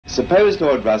Suppose,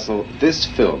 Lord Russell, this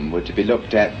film were to be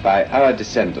looked at by our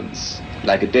descendants,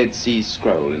 like a Dead Sea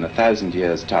Scroll in 1,000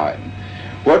 years' time.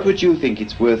 What would you think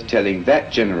it's worth telling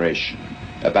that generation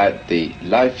about the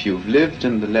life you've lived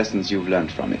and the lessons you've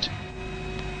learnt from it?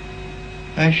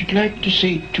 I should like to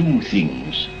say two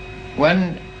things,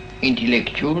 one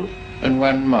intellectual and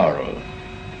one moral.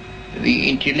 The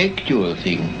intellectual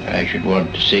thing I should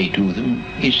want to say to them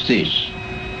is this.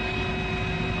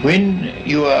 When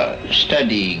you are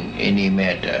studying any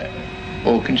matter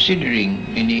or considering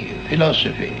any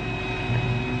philosophy,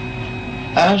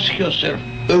 ask yourself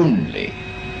only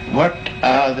what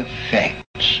are the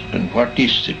facts and what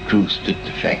is the truth that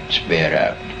the facts bear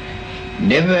out.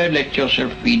 Never let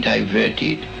yourself be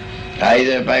diverted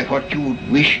either by what you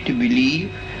would wish to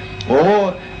believe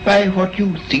or by what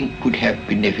you think would have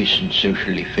beneficent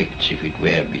social effects if it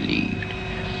were believed.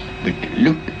 But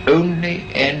look only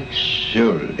and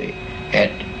solely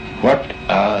at what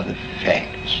are the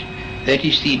facts. That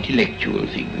is the intellectual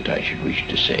thing that I should wish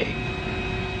to say.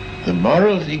 The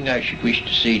moral thing I should wish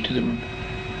to say to them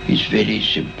is very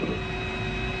simple.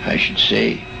 I should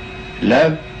say,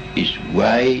 love is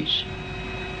wise,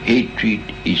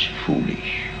 hatred is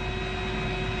foolish.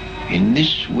 In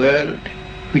this world,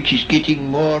 which is getting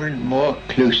more and more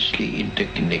closely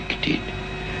interconnected,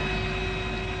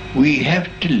 we have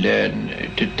to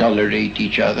learn to tolerate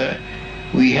each other.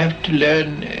 We have to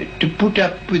learn to put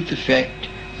up with the fact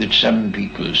that some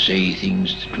people say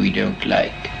things that we don't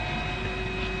like.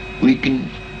 We can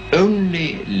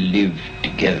only live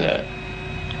together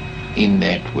in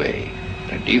that way.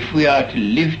 And if we are to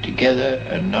live together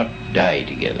and not die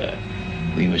together,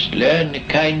 we must learn a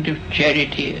kind of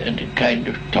charity and a kind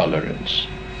of tolerance,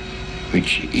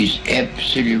 which is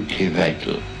absolutely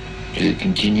vital to the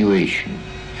continuation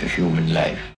of human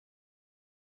life.